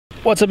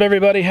What's up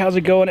everybody, how's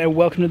it going, and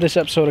welcome to this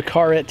episode of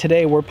Car Rant.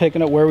 Today we're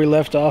picking up where we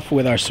left off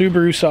with our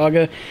Subaru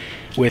saga,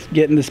 with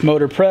getting this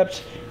motor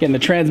prepped, getting the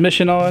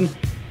transmission on,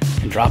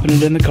 and dropping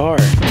it in the car.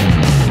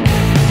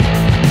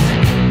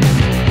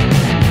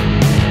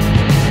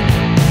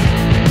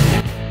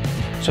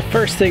 So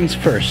first things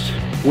first,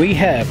 we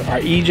have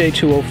our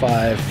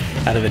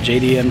EJ205 out of a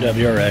JDM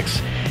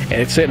WRX, and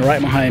it's sitting right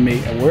behind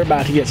me, and we're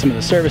about to get some of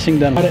the servicing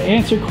done. To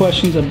answer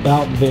questions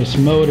about this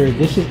motor,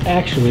 this is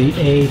actually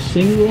a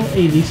single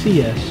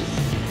ADCS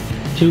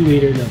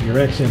 2-liter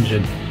WRX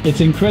engine. It's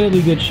in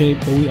incredibly good shape,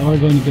 but we are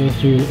going to go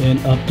through and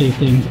update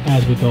things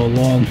as we go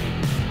along.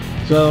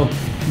 So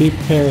be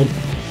prepared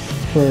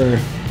for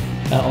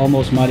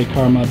almost Mighty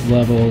Car Mods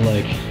level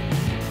like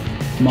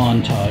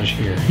montage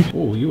here.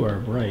 Oh, you are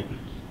bright.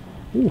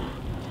 Ooh,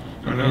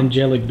 an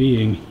angelic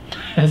being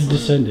has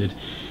descended.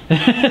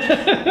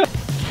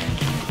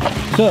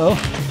 So,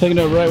 picking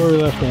up right where we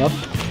left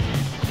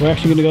off, we're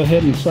actually going to go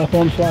ahead and slap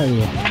on the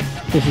flywheel.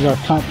 This is our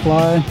top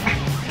fly.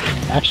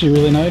 Actually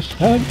really nice.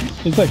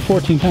 It's like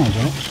 14 pounds,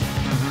 right?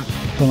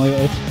 So like,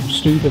 it's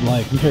stupid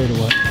light compared to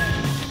what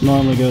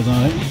normally goes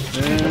on it.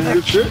 And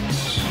it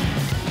fits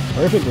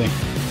perfectly.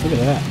 Look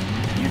at that.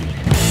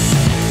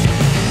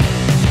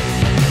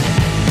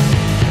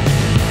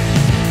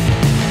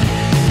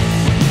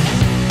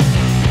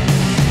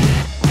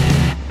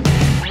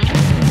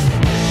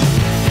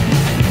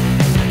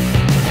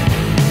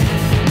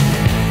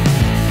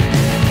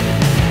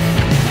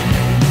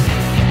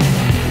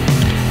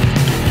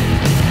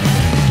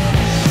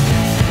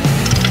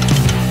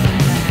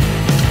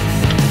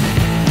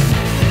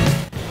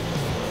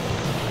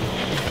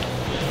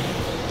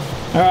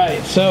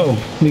 Alright, so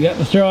we got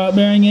the throwout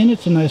bearing in.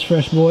 It's a nice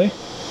fresh boy.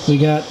 We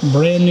got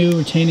brand new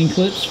retaining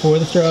clips for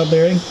the throwout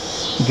bearing.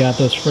 We got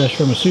those fresh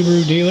from a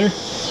Subaru dealer.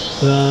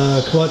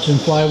 The clutch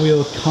and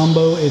flywheel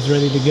combo is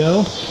ready to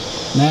go.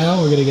 Now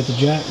we're going to get the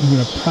jack. I'm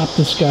going to prop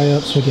this guy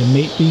up so we can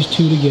mate these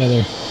two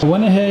together. I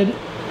went ahead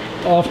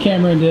off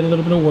camera and did a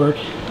little bit of work.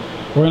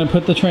 We're going to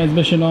put the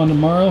transmission on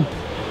tomorrow,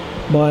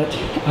 but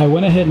I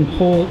went ahead and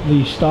pulled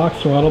the stock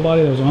throttle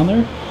body that was on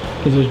there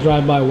because it was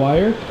drive-by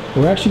wire.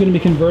 We're actually going to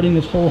be converting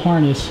this whole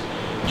harness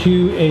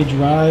to a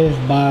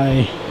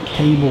drive-by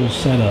cable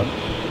setup.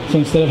 So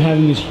instead of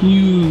having this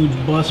huge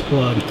bus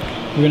plug,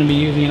 we're going to be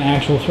using an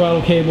actual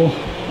throttle cable,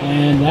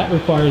 and that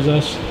requires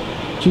us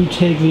to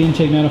take the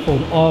intake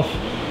manifold off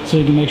so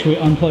we can make sure we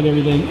unplug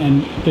everything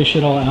and fish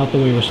it all out the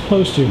way we're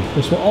supposed to.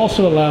 This will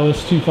also allow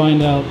us to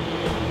find out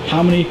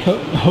how many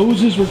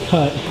hoses were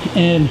cut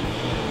and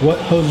what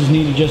hoses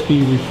need to just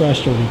be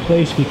refreshed or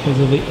replaced because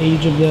of the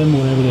age of them,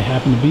 whatever they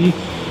happen to be.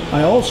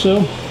 I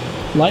also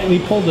lightly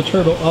pulled the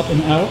turbo up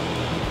and out.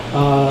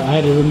 I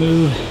had to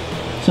remove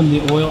some of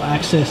the oil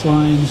access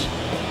lines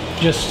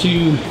just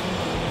to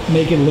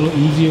make it a little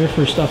easier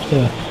for stuff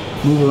to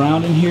move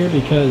around in here,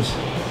 because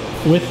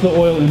with the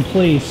oil in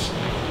place,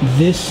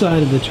 this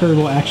side of the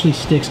turbo actually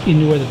sticks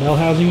into where the bell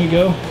housing would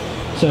go.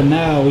 So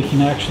now we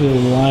can actually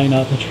line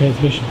up the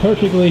transmission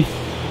perfectly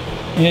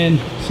and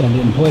send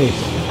it in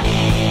place.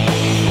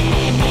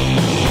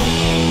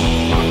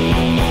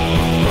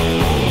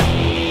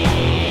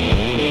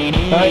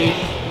 Alright,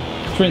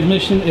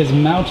 transmission is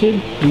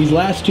mounted. These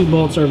last two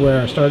bolts are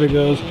where our starter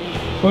goes.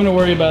 We're going to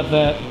worry about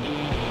that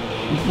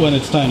when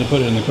it's time to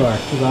put it in the car,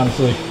 because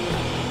honestly,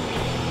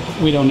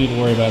 we don't need to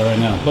worry about it right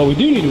now. But we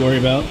do need to worry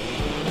about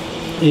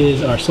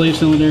is our slave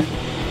cylinder.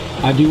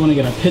 I do want to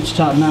get our pitch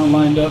top mount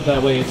lined up,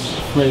 that way it's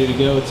ready to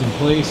go, it's in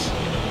place.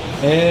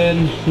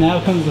 And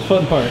now comes the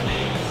fun part,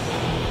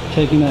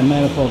 taking that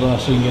manifold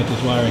off so you can get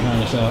this wiring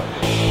harness out.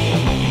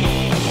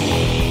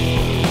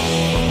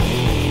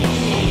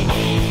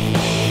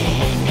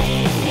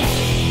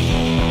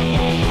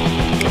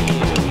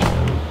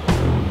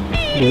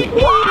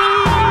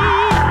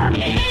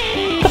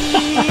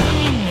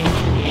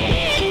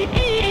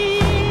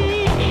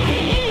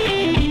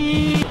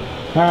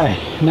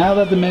 Alright, now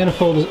that the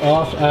manifold is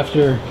off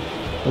after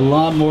a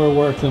lot more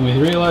work than we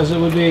realized it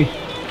would be,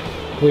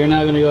 we are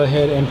now going to go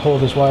ahead and pull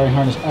this wiring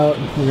harness out.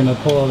 We're going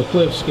to pull all the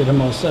clips, get them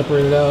all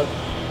separated out.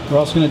 We're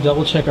also going to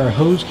double check our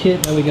hose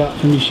kit that we got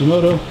from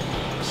Yoshimoto,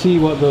 see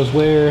what goes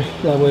where.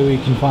 That way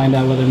we can find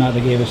out whether or not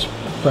they gave us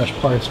fresh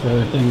parts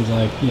for things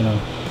like, you know,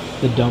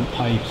 the dump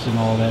pipes and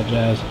all that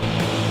jazz.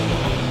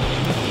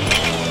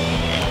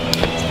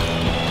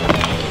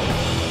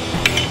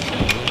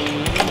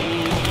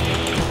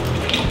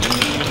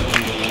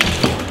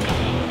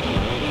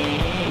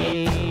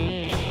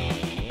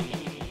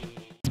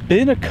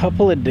 Been a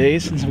couple of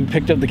days since we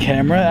picked up the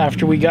camera.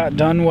 After we got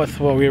done with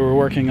what we were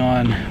working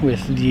on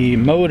with the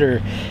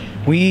motor,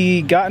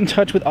 we got in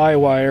touch with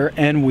iWire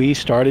and we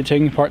started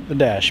taking apart the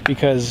dash,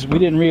 because we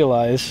didn't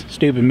realize,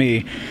 stupid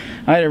me,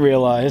 I didn't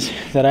realize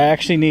that I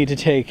actually need to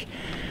take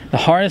the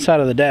harness out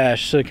of the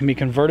dash so it can be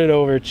converted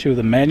over to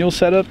the manual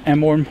setup, and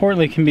more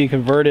importantly can be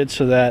converted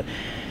so that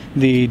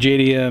the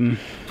JDM,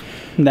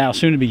 now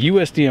soon to be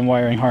USDM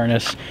wiring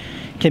harness,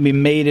 can be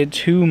mated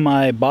to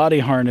my body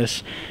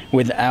harness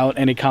without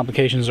any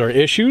complications or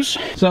issues.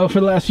 So for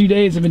the last few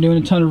days, I've been doing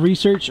a ton of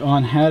research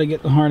on how to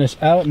get the harness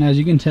out, and as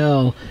you can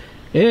tell,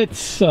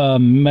 it's a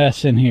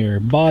mess in here.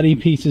 Body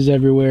pieces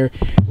everywhere,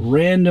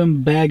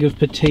 random bag of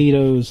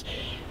potatoes.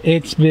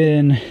 It's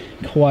been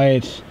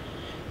quite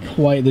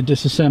the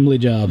disassembly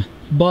job.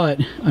 But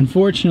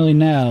unfortunately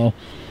now,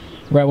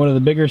 we're at one of the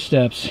bigger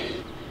steps,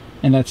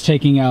 and that's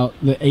taking out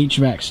the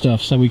HVAC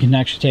stuff so we can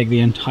actually take the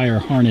entire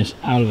harness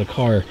out of the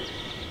car.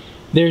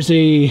 There's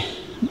a,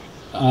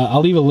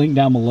 I'll leave a link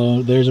down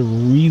below. There's a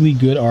really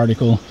good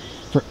article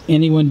for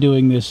anyone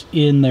doing this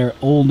in their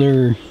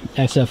older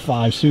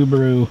SF5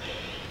 Subaru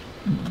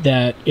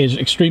that is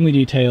extremely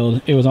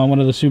detailed. It was on one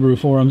of the Subaru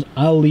forums.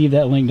 I'll leave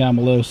that link down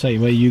below so that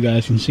way you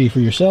guys can see for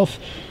yourself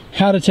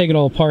how to take it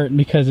all apart,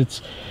 because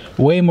it's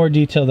way more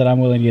detail that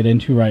I'm willing to get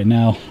into right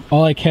now.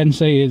 All I can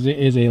say is it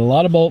is a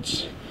lot of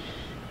bolts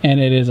and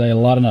it is a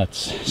lot of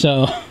nuts,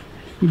 so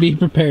be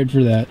prepared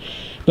for that.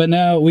 But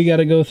now we got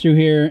to go through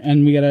here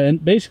and we got to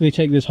basically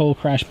take this whole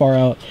crash bar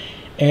out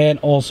and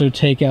also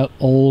take out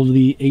all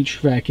the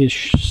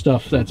HVAC-ish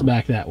stuff that's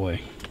back that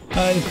way.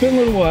 It's been a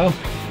little while.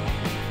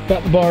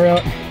 Got the bar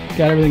out,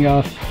 got everything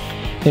off.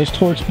 Those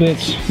Torx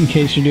bits, in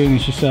case you're doing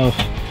this yourself,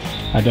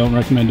 I don't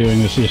recommend doing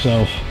this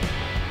yourself.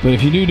 But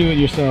if you do it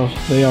yourself,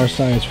 they are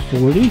size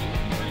 40.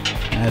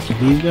 That's what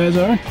these guys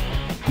are.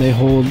 They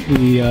hold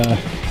the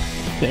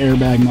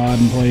airbag mod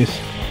in place.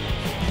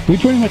 We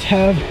pretty much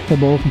have the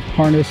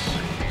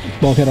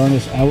bulkhead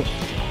harness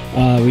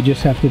out. We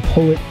just have to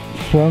pull it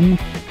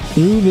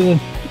through the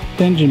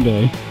engine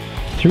bay,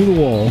 through the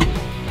wall,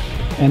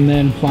 and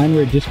then find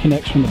where it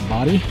disconnects from the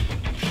body.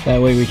 That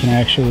way we can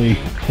actually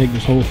take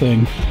this whole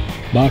thing,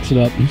 box it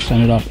up, and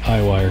send it off to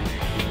iWire.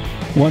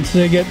 Once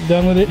they get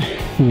done with it,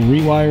 we'll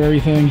rewire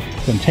everything.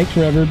 It's gonna take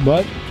forever,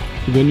 but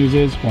the good news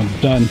is once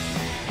it's done,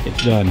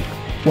 it's done.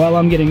 While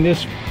I'm getting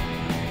this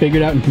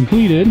figured out and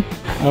completed,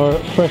 our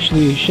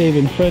freshly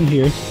shaven friend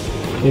here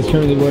is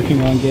currently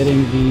working on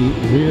getting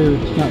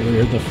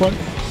the front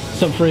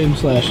subframe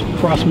 /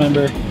 cross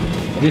member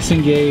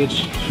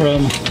disengaged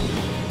from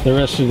the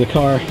rest of the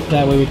car.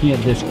 That way we can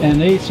get this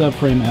NA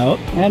subframe out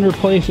and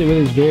replace it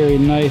with this very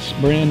nice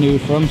brand new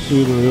from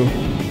Subaru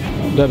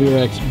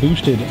WRX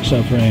boosted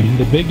subframe.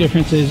 The big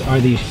differences are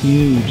these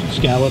huge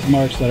scallop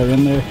marks that are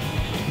in there.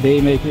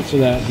 They make it so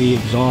that the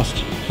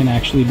exhaust can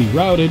actually be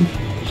routed,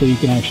 so you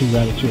can actually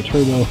route it to a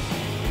turbo,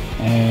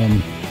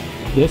 and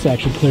this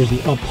actually clears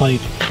the up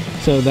pipe.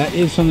 So that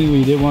is something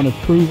we did want to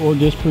prove or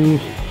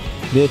disprove.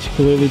 This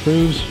clearly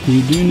proves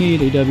you do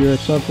need a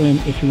WRX subframe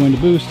if you're going to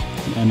boost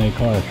an NA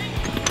car.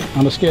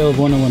 On a scale of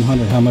 1 to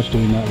 100, how much do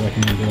we not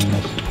recommend doing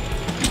this?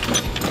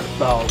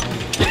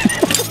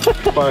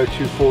 1,000. Buy a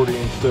 240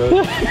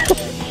 instead.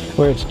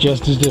 Where it's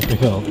just as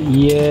difficult.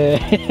 Yeah.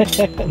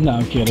 No,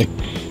 I'm kidding.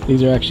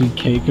 These are actually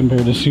cake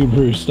compared to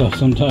Subaru stuff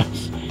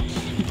sometimes.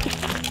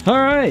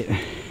 Alright.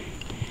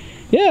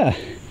 Yeah.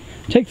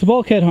 Take the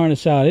bulkhead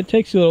harness out. It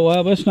takes you a little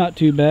while, but it's not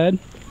too bad.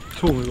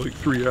 It's only like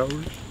 3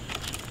 hours.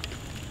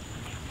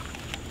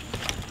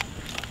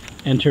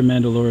 Enter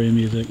Mandalorian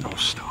music. Oh,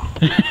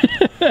 stop.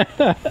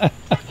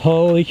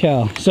 Holy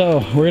cow.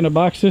 So we're gonna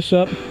box this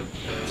up.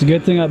 It's a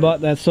good thing I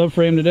bought that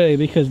subframe today,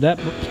 because that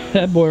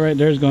boy right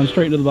there is going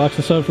straight into the box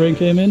the subframe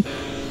came in,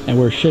 and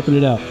we're shipping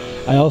it out.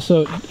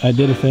 I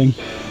did a thing.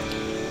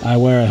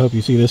 I hope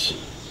you see this,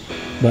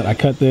 but I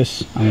cut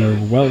this. I'm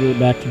gonna weld it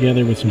back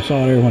together with some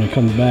solder when it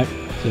comes back,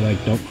 so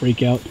like don't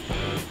freak out.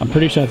 I'm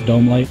pretty sure that's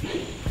dome light,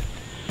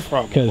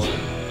 because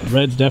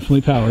red's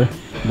definitely power,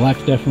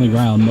 black's definitely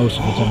ground most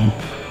of the time.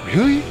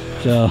 Really?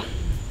 So,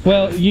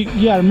 well, you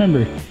gotta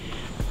remember,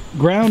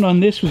 ground on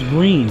this was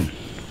green.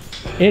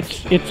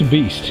 It's a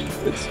beast.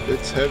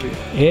 It's heavy.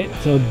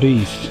 It's a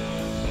beast.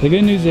 The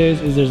good news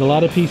is there's a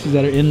lot of pieces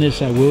that are in this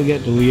that will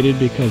get deleted,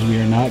 because we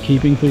are not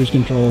keeping cruise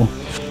control.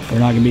 We're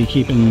not gonna be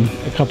keeping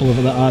a couple of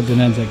the odds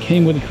and ends that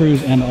came with the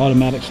cruise and the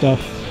automatic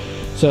stuff.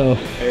 So,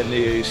 and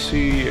the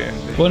AC and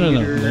the well, no,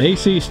 heater. the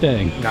AC is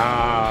staying.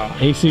 Nah.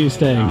 AC is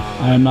staying. Nah.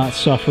 I am not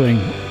suffering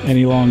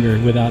any longer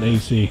without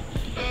AC.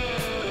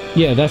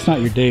 Yeah, that's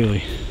not your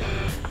daily.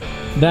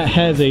 That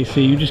has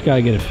AC, you just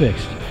gotta get it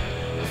fixed.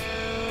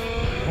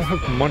 I don't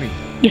have the money.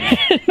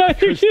 No,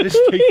 Because this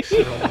takes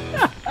it all.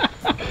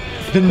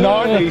 The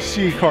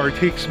non-AC car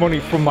takes money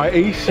from my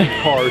AC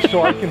car,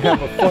 so I can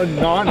have a fun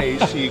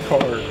non-AC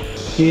car.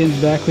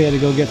 Ian's back. We had to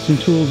go get some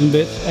tools and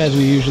bits, as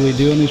we usually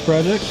do on these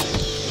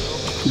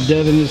projects.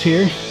 Devin is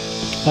here,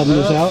 helping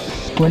us out.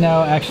 We're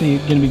now actually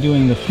going to be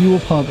doing the fuel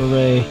pump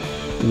array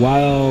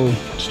while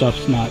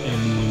stuff's not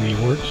in the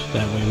works.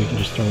 That way we can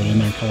just throw it in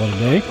there and call it a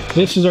day.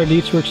 This is our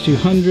DeetsWorks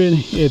 200.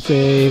 It's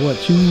a, what,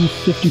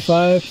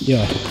 255?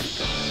 Yeah.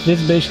 This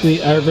is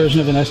basically our version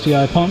of an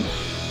STI pump.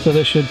 So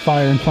this should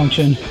fire and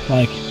function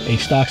like a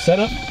stock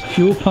setup.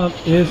 Fuel pump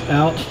is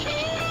out.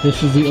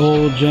 This is the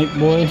old jank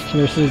boy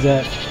versus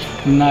that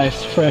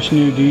nice, fresh,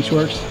 new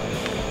DeetsWorks.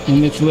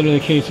 And it's literally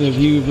a case of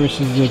you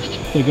versus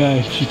the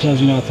guy she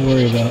tells you not to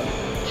worry about.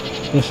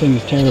 This thing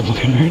is terrible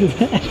compared to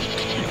that.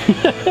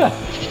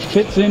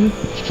 Fits in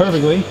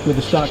perfectly with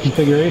the stock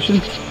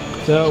configuration.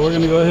 So we're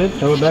gonna go ahead,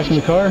 throw it back in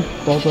the car,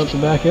 bolt up the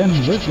back end,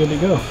 and we're good to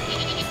go.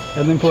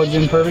 Everything plugs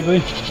in perfectly.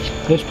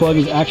 This plug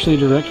is actually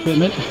direct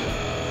fitment.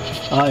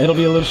 It'll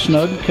be a little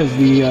snug because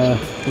the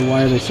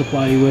wire they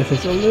supply you with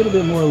is a little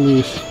bit more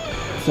loose.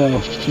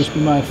 So just be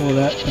mindful of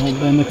that. Don't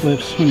bend the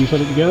clips when you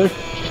put it together.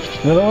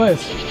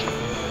 Otherwise,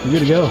 you're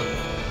good to go.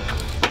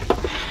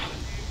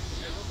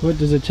 What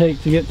does it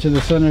take to get to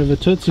the center of a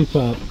Tootsie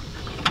Pop?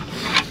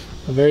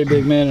 A very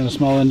big man in a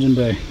small engine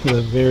bay with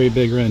a very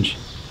big wrench.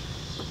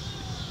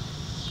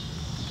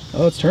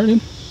 Oh, it's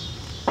turning.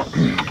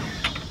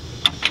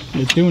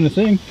 It's doing a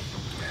thing.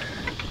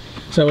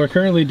 So we're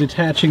currently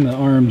detaching the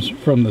arms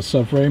from the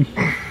subframe.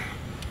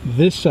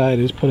 This side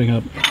is putting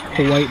up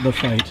quite the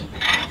fight.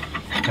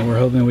 And we're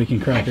hoping we can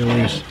crack her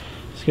loose.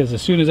 Because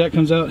as soon as that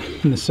comes out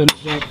and the center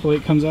jack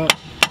plate comes out,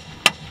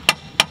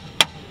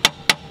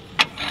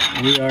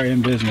 we are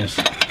in business.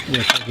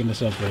 We're taking the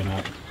subframe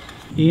out.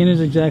 Ian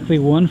is exactly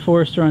 1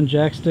 Forester on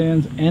jack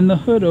stands and the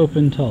hood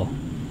open tall.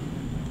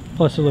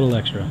 Plus a little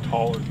extra.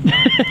 Taller.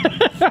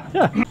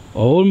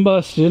 Old and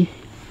busted.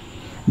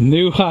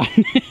 New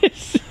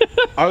hotness.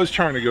 I was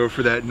trying to go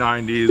for that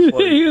 90s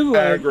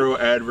like aggro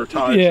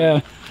advertising.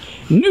 Yeah.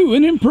 New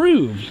and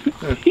improved.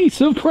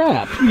 Piece of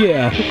crap.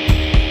 Yeah.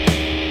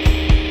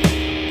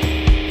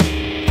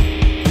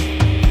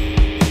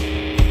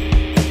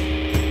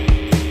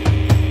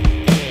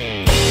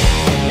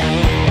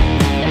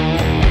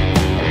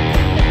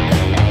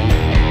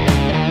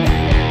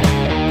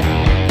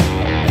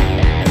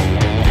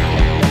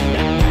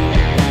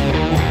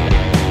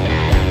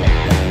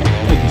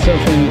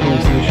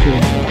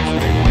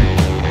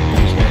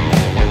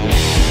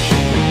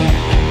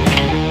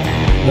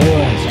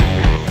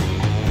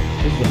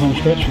 This is the home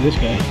stretch for this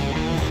guy.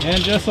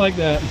 And just like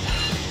that,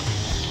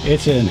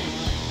 it's in.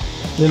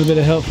 A little bit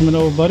of help from an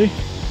old buddy.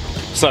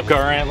 What's up,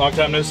 car Rant? Long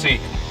time no see.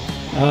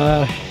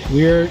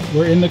 We're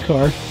in the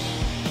car.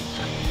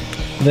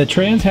 The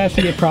trans has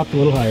to get propped a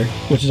little higher,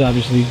 which is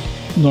obviously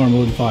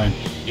normal and fine.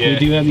 Yeah. We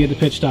do have to get the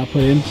pitch stop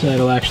put in so that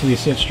it'll actually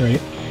sit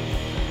straight.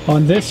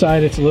 On this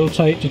side, it's a little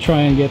tight to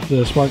try and get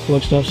the spark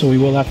plug stuff, so we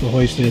will have to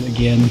hoist it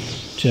again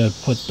to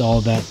put all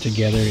that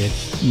together.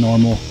 It's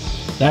normal.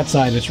 That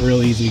side it's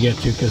real easy to get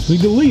to because we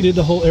deleted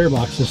the whole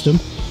airbox system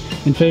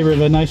in favor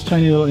of a nice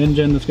tiny little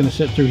engine that's going to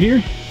sit through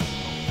here.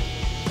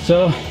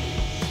 So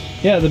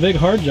yeah, the big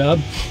hard job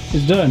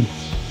is done.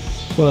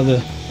 Well, the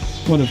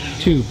one of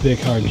 2 big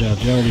hard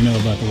jobs. You already know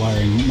about the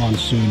wiring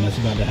monsoon that's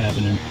about to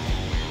happen in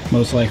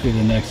most likely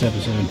the next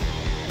episode.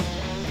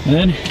 And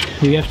then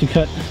we have to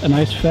cut a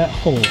nice fat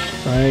hole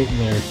right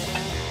there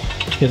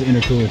because of the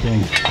intercooler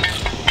thing.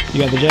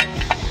 You got the jack?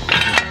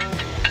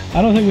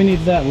 I don't think we need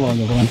that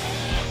long of one.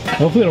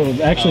 Hopefully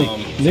it'll actually,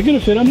 is it going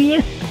to fit under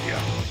there?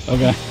 Yeah.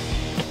 Okay.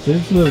 So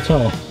it's a little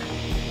tall.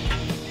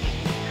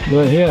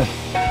 But yeah,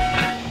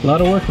 a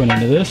lot of work went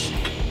into this.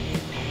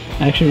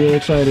 Actually really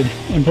excited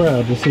and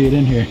proud to see it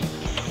in here.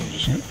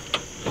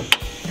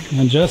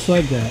 And just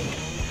like that,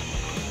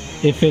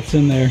 it fits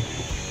in there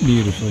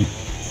beautifully.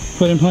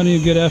 Put in plenty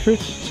of good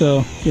efforts,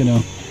 so, you know,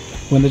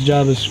 when the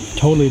job is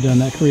totally done,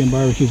 that Korean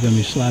barbecue is going to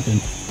be slapping.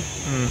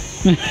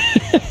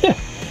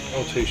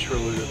 It'll taste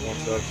really good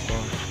once that's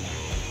done.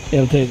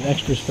 It'll taste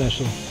extra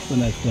special when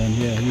that's done.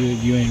 Yeah,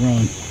 you ain't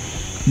wrong.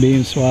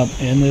 Being swap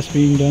and this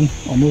being done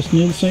almost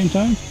near the same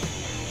time.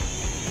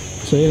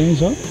 Say it ain't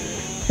so.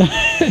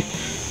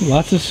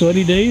 Lots of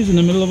sweaty days in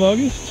the middle of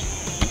August.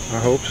 I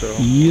hope so.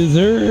 Yes,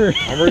 sir.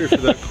 I'm ready for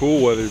that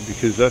cool weather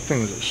because that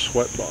thing is a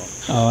sweat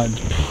box.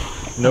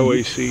 No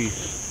AC.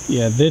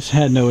 Yeah, this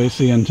had no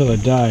AC until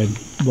it died,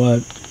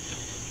 but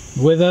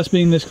with us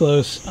being this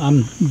close,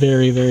 I'm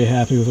very, very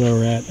happy with where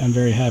we're at. I'm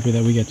very happy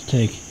that we get to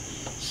take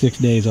 6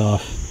 days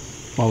off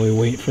while we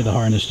wait for the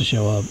harness to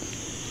show up,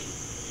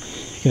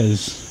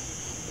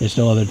 because there's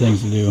still other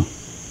things to do.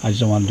 I just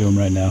don't want to do them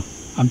right now.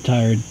 I'm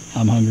tired.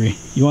 I'm hungry.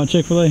 You want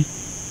Chick-fil-A?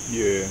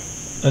 Yeah.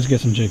 Let's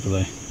get some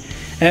Chick-fil-A.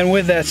 And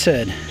with that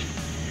said,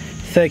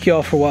 thank you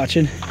all for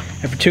watching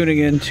and for tuning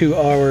in to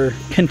our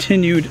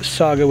continued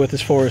saga with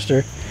this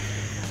Forester.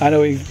 I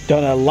know we've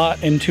done a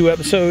lot in 2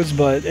 episodes,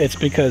 but it's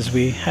because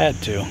we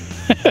had to.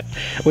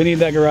 We need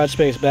that garage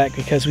space back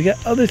because we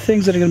got other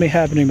things that are going to be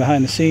happening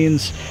behind the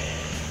scenes.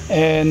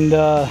 And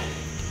yeah,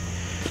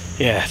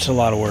 it's a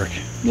lot of work.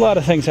 A lot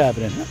of things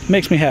happening. It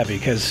makes me happy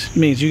because it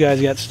means you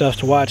guys got stuff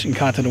to watch and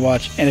content to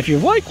watch. And if you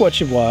like what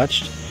you've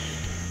watched,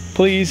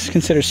 please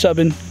consider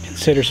subbing,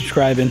 consider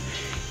subscribing.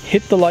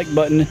 Hit the like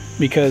button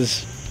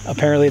because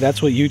apparently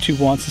that's what YouTube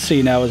wants to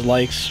see now is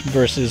likes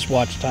versus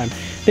watch time.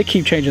 They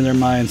keep changing their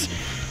minds.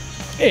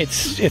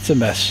 It's a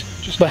mess.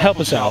 But help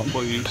us out,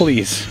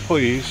 please.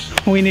 Please.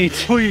 We need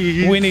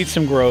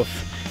some growth.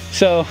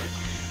 So,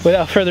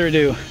 without further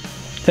ado,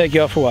 thank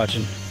y'all for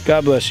watching.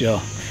 God bless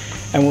y'all,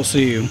 and we'll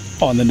see you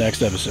on the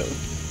next episode.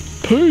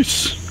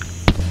 Peace.